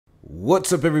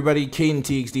What's up everybody,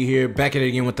 KaidenTXD here, back at it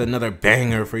again with another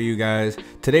banger for you guys.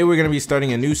 Today we're going to be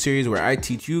starting a new series where I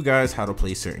teach you guys how to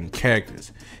play certain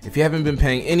characters. If you haven't been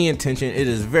paying any attention, it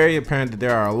is very apparent that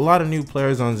there are a lot of new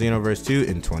players on Xenoverse 2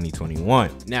 in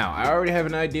 2021. Now, I already have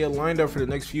an idea lined up for the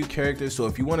next few characters, so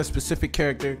if you want a specific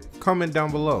character, comment down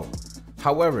below.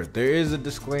 However, there is a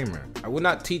disclaimer. I will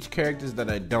not teach characters that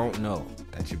I don't know.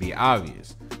 That should be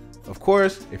obvious. Of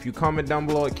course, if you comment down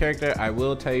below a character, I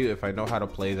will tell you if I know how to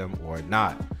play them or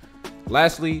not.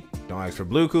 Lastly, don't ask for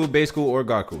Blueku, Baseku, or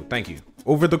Gaku. Thank you.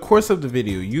 Over the course of the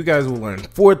video, you guys will learn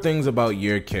 4 things about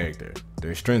your character: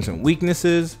 their strengths and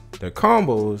weaknesses, their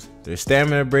combos, their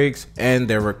stamina breaks, and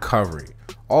their recovery.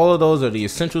 All of those are the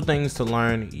essential things to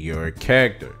learn your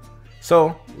character.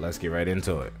 So let's get right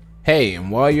into it. Hey, and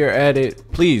while you're at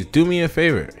it, please do me a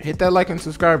favor, hit that like and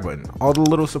subscribe button. All the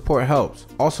little support helps.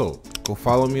 Also, go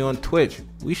follow me on Twitch.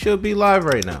 We should be live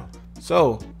right now,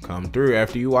 so come through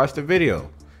after you watch the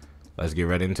video. Let's get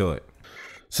right into it.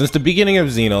 Since the beginning of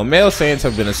Xeno, male Saiyans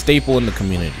have been a staple in the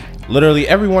community. Literally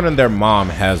everyone and their mom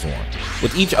has one.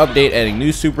 With each update adding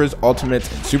new supers,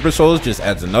 ultimates, and super souls just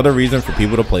adds another reason for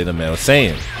people to play the male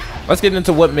Saiyan. Let's get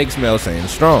into what makes male Saiyans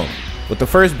strong, with the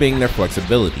first being their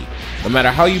flexibility. No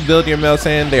matter how you build your male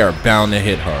Saiyan, they are bound to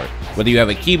hit hard. Whether you have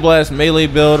a Ki Blast melee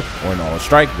build or an all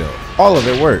strike build, all of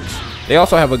it works. They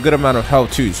also have a good amount of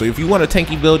health too, so if you want a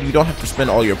tanky build, you don't have to spend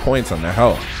all your points on their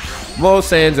health.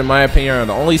 Most Saiyans, in my opinion, are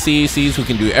the only CECs who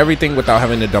can do everything without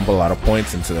having to dump a lot of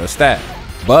points into their stat.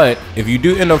 But if you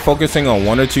do end up focusing on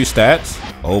 1 or 2 stats,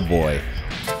 oh boy.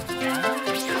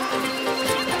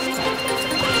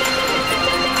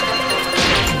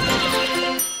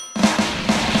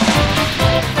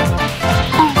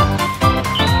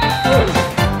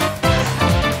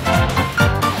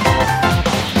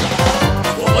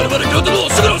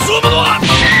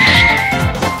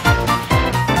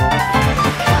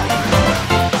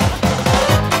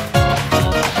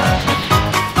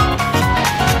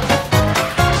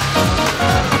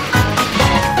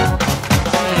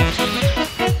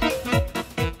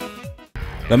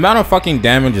 The amount of fucking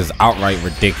damage is outright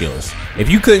ridiculous. If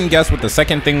you couldn't guess what the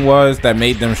second thing was that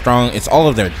made them strong, it's all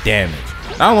of their damage.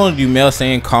 Not only do male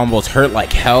Saiyan combos hurt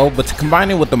like hell, but to combine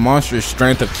it with the monstrous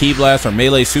strength of Ki Blast or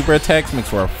melee super attacks makes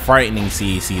for a frightening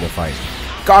CEC to fight.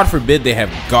 God forbid they have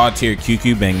god tier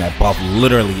QQ Bang that buff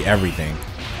literally everything,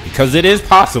 because it is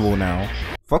possible now.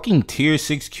 Fucking tier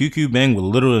 6 QQ Bang with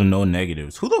little to no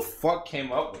negatives. Who the fuck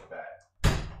came up with that?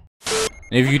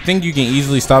 And if you think you can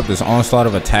easily stop this onslaught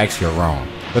of attacks, you're wrong.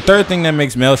 The third thing that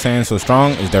makes male Saiyan so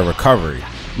strong is their recovery.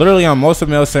 Literally on most of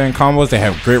male Saiyan combos, they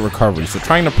have great recovery, so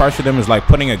trying to pressure them is like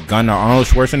putting a gun to Arnold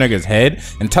Schwarzenegger's head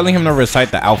and telling him to recite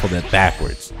the alphabet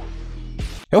backwards.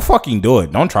 He'll fucking do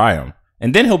it, don't try him.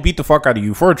 And then he'll beat the fuck out of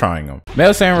you for trying him.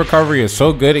 Male Saiyan recovery is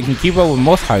so good it can keep up with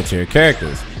most high tier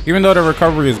characters. Even though the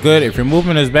recovery is good, if your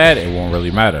movement is bad, it won't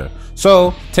really matter.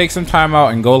 So take some time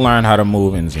out and go learn how to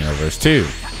move in Xenoverse 2.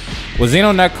 With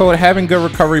Xeno netcode, having good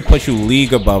recovery puts you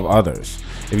league above others.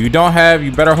 If you don't have,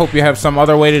 you better hope you have some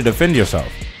other way to defend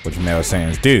yourself, which male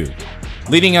Saiyans do.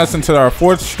 Leading us into our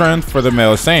 4th strength for the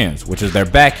male Saiyans, which is their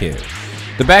back hit.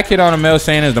 The back hit on a male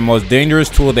Saiyan is the most dangerous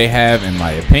tool they have, in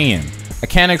my opinion. I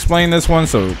can't explain this one,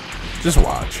 so just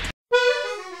watch.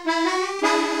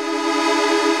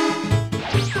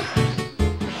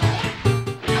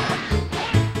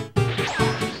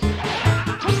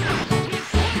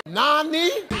 Nani?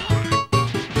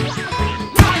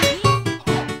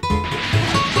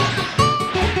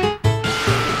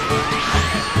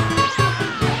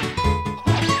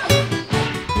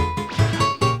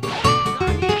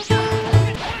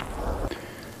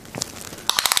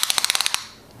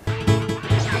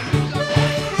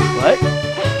 What?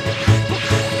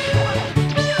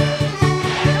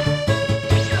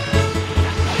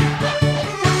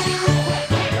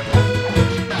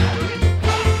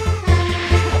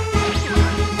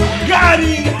 Got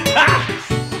him!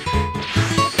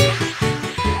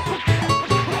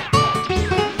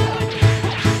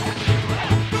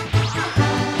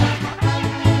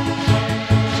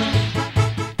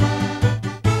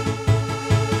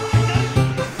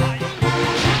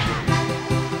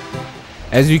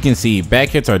 As you can see, back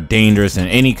hits are dangerous in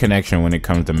any connection when it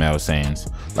comes to male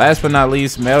Saiyans. Last but not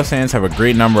least, male Saiyans have a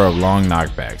great number of long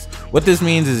knockbacks. What this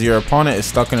means is your opponent is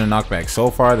stuck in a knockback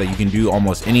so far that you can do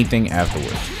almost anything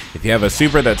afterwards. If you have a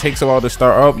super that takes a while to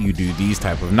start up, you do these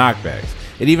type of knockbacks.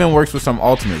 It even works with some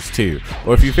ultimates too,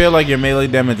 or if you feel like your melee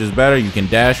damage is better, you can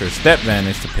dash or step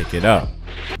vanish to pick it up.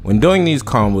 When doing these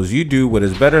combos, you do what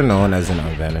is better known as an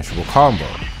unvanishable combo.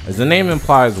 As the name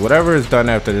implies, whatever is done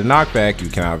after the knockback, you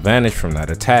cannot vanish from that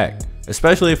attack,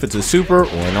 especially if it's a super or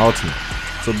an ultimate.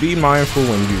 so be mindful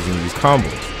when using these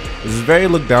combos. This is very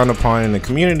looked down upon in the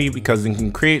community because it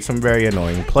can create some very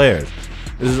annoying players.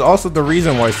 This is also the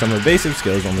reason why some evasive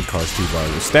skills only cost 2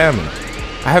 bars of stamina.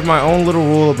 I have my own little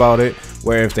rule about it,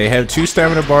 where if they have 2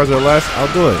 stamina bars or less,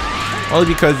 I'll do it.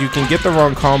 Only because you can get the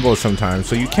wrong combo sometimes,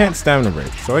 so you can't stamina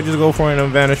break, so I just go for an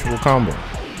unvanishable combo.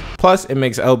 Plus, it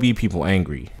makes LB people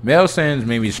angry. Male Saiyans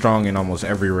may be strong in almost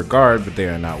every regard, but they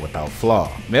are not without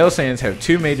flaw. Male Saiyans have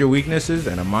 2 major weaknesses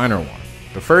and a minor one.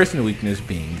 The first weakness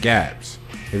being gaps.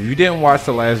 If you didn't watch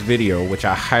the last video, which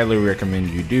I highly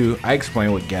recommend you do, I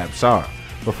explain what gaps are.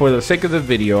 But for the sake of the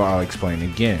video, I'll explain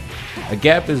again. A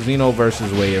gap is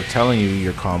Xenoverse's way of telling you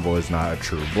your combo is not a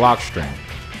true block string.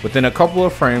 Within a couple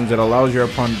of frames, it allows your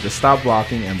opponent to stop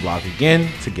blocking and block again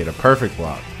to get a perfect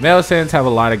block. Male Saiyans have a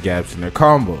lot of gaps in their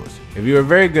combos. If you are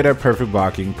very good at perfect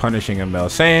blocking, punishing a Male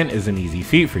Saiyan is an easy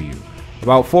feat for you.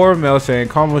 About 4 Male Saiyan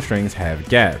combo strings have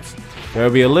gaps. There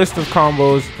will be a list of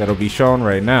combos that will be shown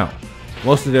right now.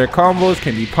 Most of their combos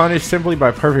can be punished simply by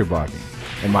perfect blocking.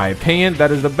 In my opinion, that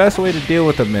is the best way to deal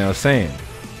with a Male Saiyan.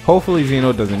 Hopefully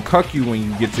Xeno doesn't cuck you when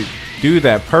you get to do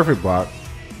that perfect block.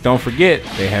 Don't forget,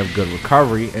 they have good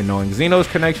recovery, and knowing Xeno's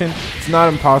connection, it's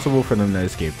not impossible for them to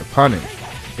escape the punish.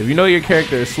 If you know your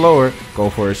character is slower, go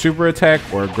for a super attack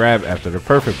or a grab after the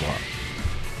perfect block.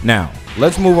 Now,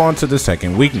 let's move on to the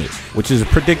second weakness, which is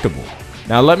predictable.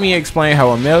 Now let me explain how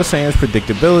a Male Saiyan's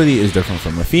predictability is different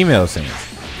from a female Saiyan's.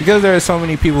 Because there are so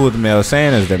many people with Male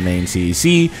Saiyan as their main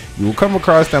CEC, you will come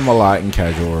across them a lot in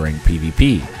casual or ranked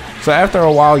PvP. So after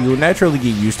a while, you will naturally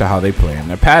get used to how they play and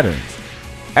their patterns.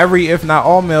 Every, if not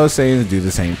all, Male Saiyans do the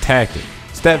same tactic.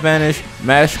 Step vanish,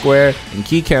 mash square, and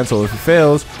key cancel if it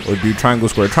fails, or do triangle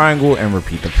square triangle and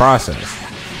repeat the process.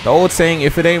 The old saying,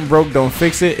 if it ain't broke don't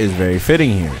fix it, is very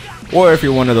fitting here. Or if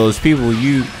you're one of those people,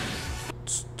 you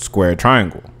square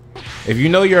triangle. If you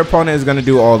know your opponent is going to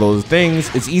do all those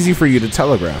things, it's easy for you to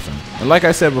telegraph them. And like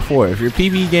I said before, if your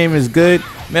PvE game is good,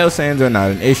 Male Saiyans are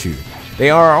not an issue. They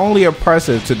are only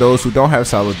oppressive to those who don't have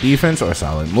solid defense or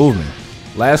solid movement.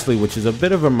 Lastly, which is a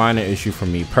bit of a minor issue for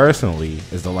me personally,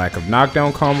 is the lack of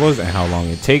knockdown combos and how long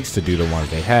it takes to do the ones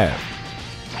they have.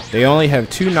 They only have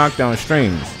 2 knockdown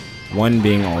strings, one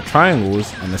being all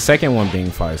triangles and the second one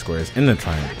being 5 squares in the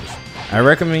triangles. I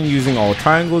recommend using all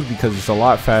triangles because it's a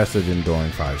lot faster than doing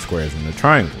 5 squares in the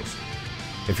triangles.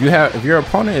 If your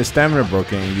opponent is stamina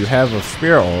broken and you have a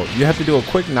spear ult, you have to do a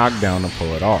quick knockdown to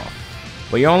pull it off.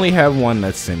 But you only have one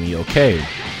that's semi-okay,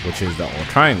 which is the all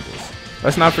triangles.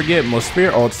 Let's not forget, most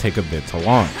spear ults take a bit to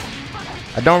launch.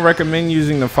 I don't recommend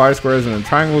using the 5 squares in the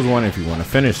triangles one if you want to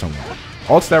finish someone.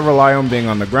 Ults that rely on being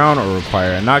on the ground or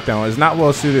require a knockdown is not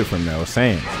well suited for Male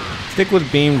Saiyans. Stick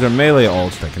with beams or melee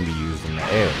ults that can be used in the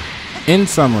air. In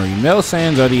summary, Male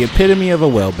Saiyans are the epitome of a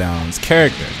well-balanced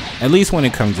character, at least when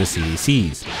it comes to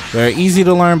CECs. They are easy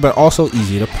to learn but also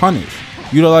easy to punish.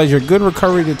 Utilize your good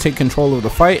recovery to take control of the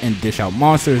fight and dish out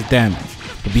monsters damage.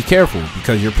 But be careful,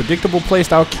 because your predictable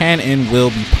playstyle can and will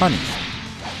be punished.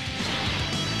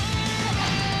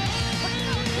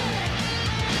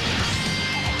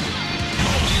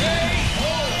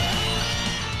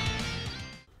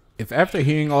 If after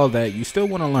hearing all that you still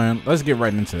want to learn, let's get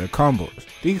right into the combos.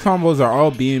 These combos are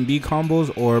all B&B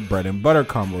combos or bread and butter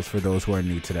combos for those who are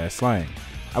new to that slang.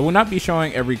 I will not be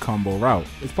showing every combo route.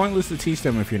 It's pointless to teach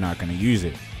them if you're not going to use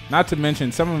it. Not to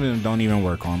mention some of them don't even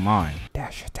work online.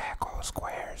 Dash attack all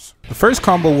squares. The first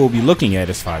combo we'll be looking at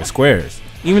is 5 squares.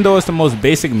 Even though it's the most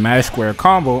basic mash square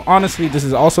combo, honestly this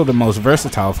is also the most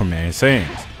versatile for Male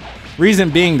Saiyans.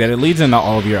 Reason being that it leads into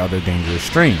all of your other dangerous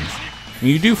strings. When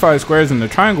you do 5 squares in the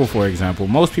triangle for example,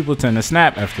 most people tend to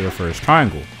snap after the first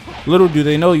triangle. Little do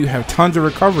they know you have tons of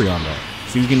recovery on that,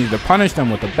 so you can either punish them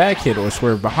with a back hit or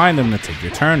swerve behind them to take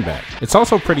your turn back. It's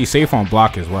also pretty safe on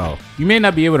block as well. You may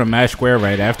not be able to mash square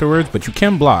right afterwards, but you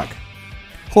can block.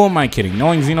 Who am I kidding?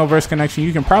 Knowing Xenoverse connection,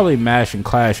 you can probably mash and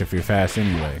clash if you're fast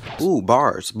anyway. Ooh,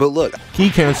 bars, but look. Key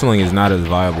canceling is not as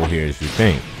viable here as you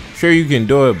think. Sure you can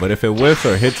do it, but if it whiffs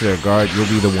or hits their guard, you'll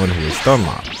be the one who is stun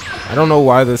locked. I don't know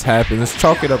why this happens,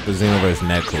 chalk it up to Xenoverse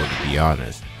netcode to be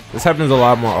honest. This happens a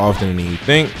lot more often than you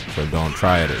think, so don't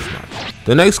try it as much.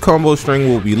 The next combo string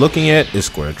we'll be looking at is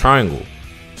square triangle.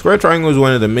 Square triangle is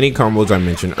one of the many combos I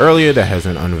mentioned earlier that has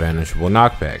an unvanishable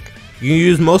knockback. You can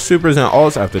use most supers and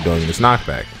ults after doing this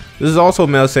knockback. This is also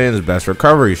Male Saiyan's best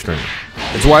recovery string.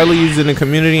 It's widely used in the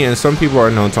community and some people are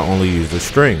known to only use the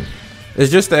string.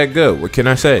 It's just that good, what can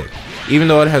I say? Even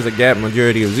though it has a gap,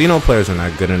 majority of Xeno players are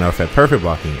not good enough at perfect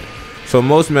blocking it, so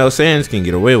most Male Saiyans can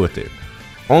get away with it.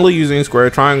 Only using square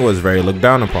triangle is very looked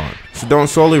down upon, so don't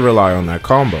solely rely on that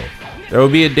combo. There will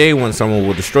be a day when someone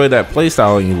will destroy that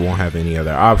playstyle and you won't have any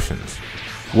other options.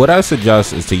 What I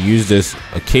suggest is to use this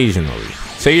occasionally.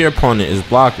 Say your opponent is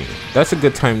blocking, that's a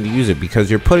good time to use it because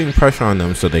you're putting pressure on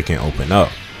them so they can open up.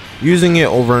 Using it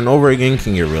over and over again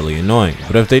can get really annoying,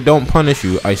 but if they don't punish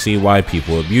you, I see why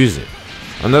people abuse it.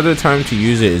 Another time to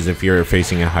use it is if you're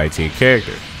facing a high tier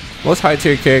character. Most high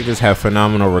tier characters have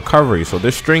phenomenal recovery, so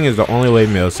this string is the only way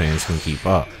male Saiyans can keep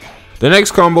up. The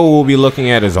next combo we'll be looking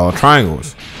at is all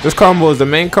triangles. This combo is the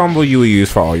main combo you will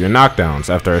use for all your knockdowns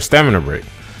after a stamina break.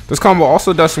 This combo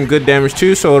also does some good damage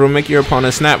too, so it'll make your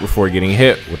opponent snap before getting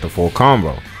hit with the full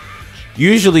combo.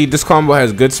 Usually this combo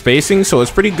has good spacing, so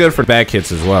it's pretty good for back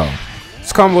hits as well.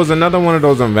 This combo is another one of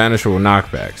those unvanishable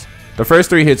knockbacks. The first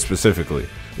 3 hits specifically.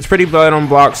 It's pretty bad on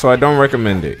block, so I don't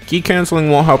recommend it. Key canceling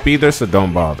won't help either, so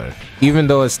don't bother. Even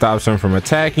though it stops him from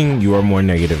attacking, you are more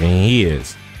negative than he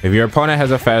is. If your opponent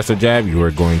has a faster jab, you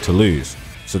are going to lose.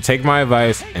 So take my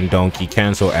advice and don't key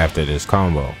cancel after this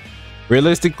combo.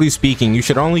 Realistically speaking, you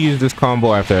should only use this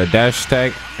combo after a dash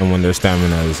attack and when their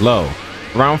stamina is low.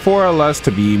 Around 4 or less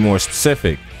to be more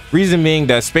specific. Reason being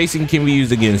that spacing can be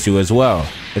used against you as well.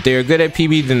 If they are good at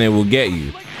PB, then they will get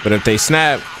you. But if they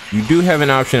snap, you do have an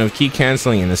option of key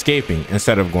canceling and escaping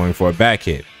instead of going for a back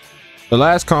hit. The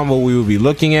last combo we will be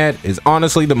looking at is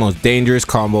honestly the most dangerous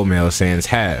combo male Saiyans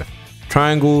have.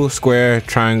 Triangle, square,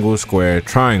 triangle, square,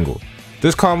 triangle.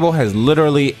 This combo has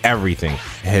literally everything.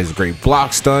 It has great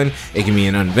block stun, it can be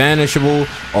an unvanishable,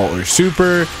 alt or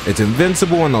super, it's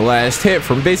invincible on the last hit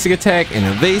from basic attack and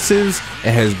evasives,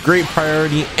 it has great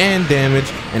priority and damage,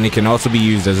 and it can also be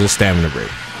used as a stamina break.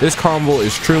 This combo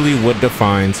is truly what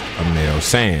defines a male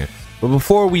Saiyan. But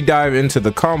before we dive into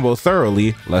the combo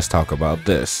thoroughly, let's talk about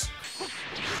this.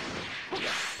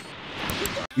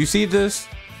 You see this?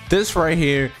 This right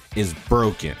here is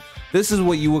broken. This is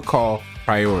what you would call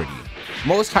priority.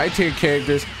 Most high tier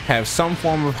characters have some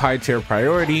form of high tier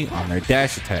priority on their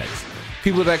dash attacks.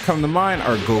 People that come to mind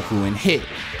are Goku and Hit.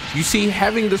 You see,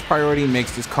 having this priority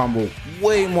makes this combo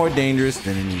way more dangerous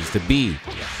than it needs to be.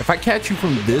 If I catch you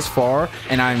from this far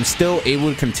and I'm still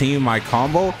able to continue my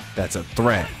combo, that's a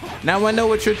threat. Now I know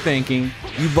what you're thinking,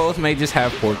 you both may just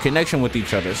have poor connection with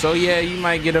each other, so yeah, you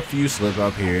might get a few slip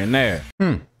up here and there.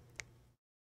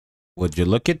 Would you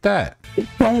look at that? It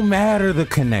don't matter the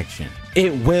connection.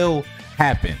 It will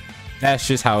happen. That's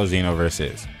just how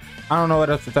Xenoverse is. I don't know what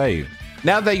else to tell you.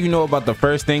 Now that you know about the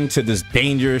first thing to this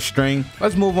dangerous string,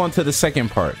 let's move on to the second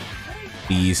part.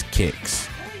 These kicks.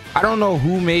 I don't know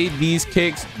who made these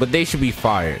kicks, but they should be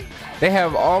fired. They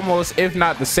have almost, if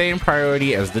not the same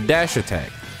priority as the dash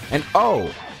attack. And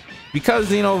oh, because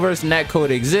Xenoverse netcode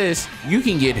exists, you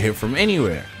can get hit from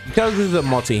anywhere. Because this is a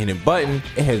multi-hitted button,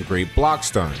 it has great block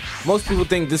stun. Most people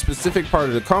think this specific part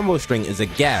of the combo string is a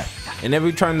gap, and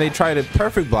every time they try to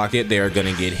perfect block it, they are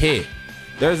gonna get hit.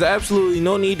 There's absolutely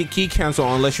no need to key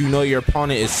cancel unless you know your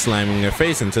opponent is slamming their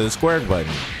face into the square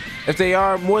button. If they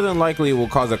are, more than likely it will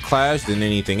cause a clash than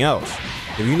anything else.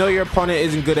 If you know your opponent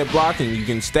isn't good at blocking, you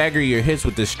can stagger your hits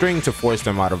with the string to force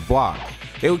them out of block.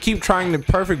 They will keep trying to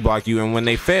perfect block you, and when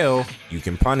they fail, you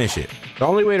can punish it. The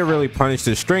only way to really punish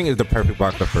this string is to perfect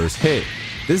block the first hit.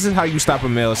 This is how you stop a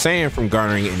male Saiyan from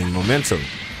garnering any momentum.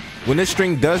 When this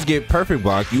string does get perfect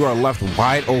blocked, you are left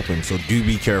wide open, so do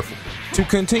be careful. To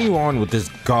continue on with this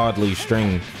godly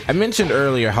string, I mentioned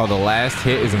earlier how the last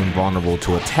hit is invulnerable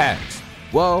to attacks.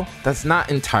 Well, that's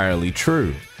not entirely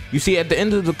true. You see, at the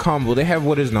end of the combo, they have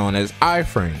what is known as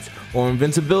iframes, or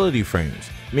invincibility frames,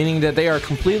 meaning that they are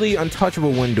completely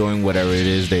untouchable when doing whatever it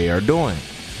is they are doing.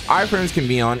 Iframes can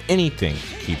be on anything,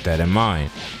 keep that in mind.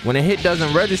 When a hit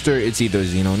doesn't register, it's either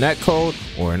Xeno netcode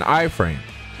or an iframe.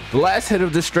 The last hit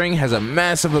of the string has a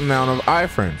massive amount of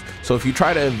iframes, so if you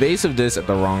try to evasive this at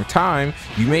the wrong time,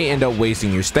 you may end up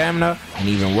wasting your stamina, and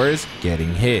even worse,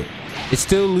 getting hit. It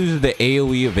still loses the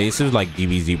AoE evasives like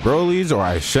DBZ Broly's or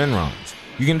Ice Shenron's.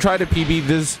 You can try to PB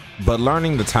this, but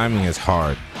learning the timing is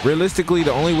hard. Realistically,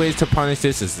 the only ways to punish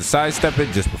this is to sidestep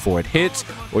it just before it hits,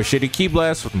 or shoot a Ki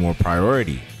Blast with more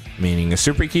priority, meaning a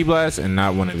super Ki Blast and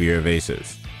not one of your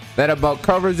evasives. That about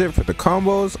covers it for the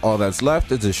combos. All that's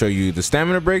left is to show you the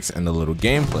stamina breaks and the little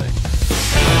gameplay.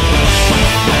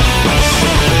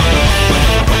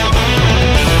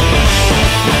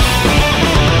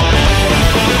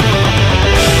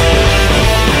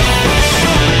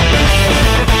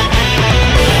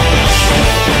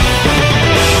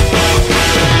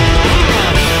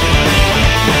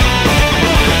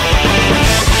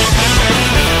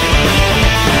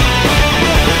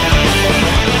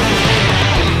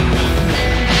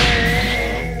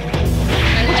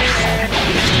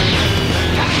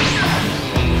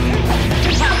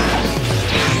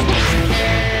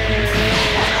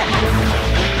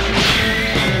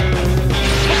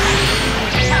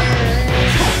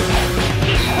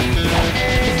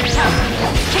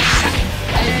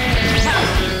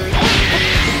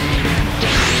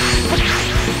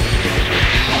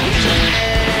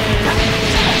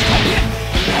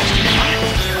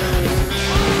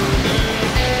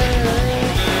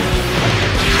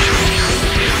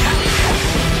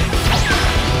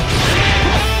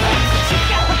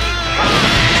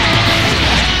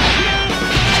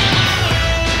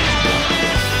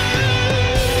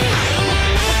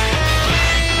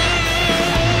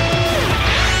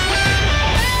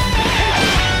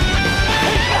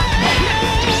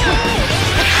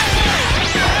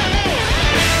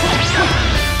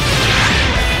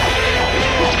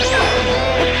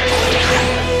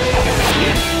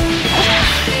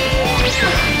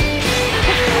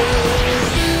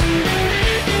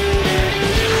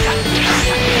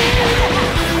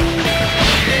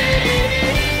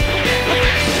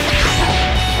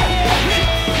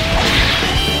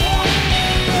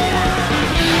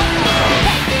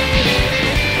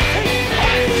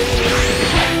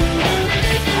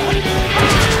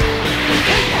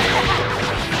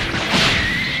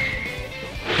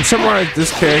 summarize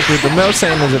this character, the male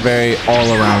Saiyan is a very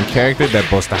all-around character that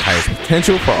boasts the highest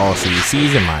potential for all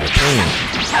CECs in my opinion.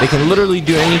 They can literally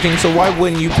do anything, so why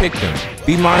wouldn't you pick them?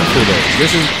 Be mindful though,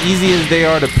 just as easy as they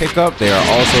are to pick up, they are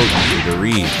also easy to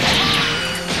read.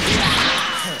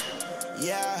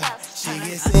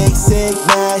 Sick,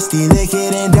 nasty, lick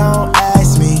it and don't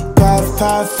ask me. Puff,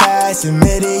 puff, fast,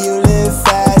 admit it, you live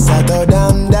fast. I throw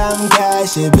dumb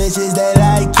cash at bitches, they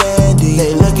like candy.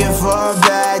 They looking for a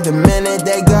bag the minute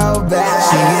they go back.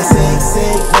 She get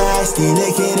sick, nasty,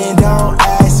 lick it and don't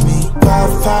ask me.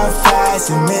 Puff, puff, fast,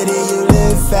 admit it, you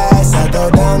live fast. I throw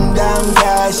dumb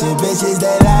cash at bitches,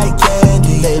 they like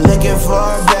candy. They looking for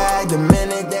a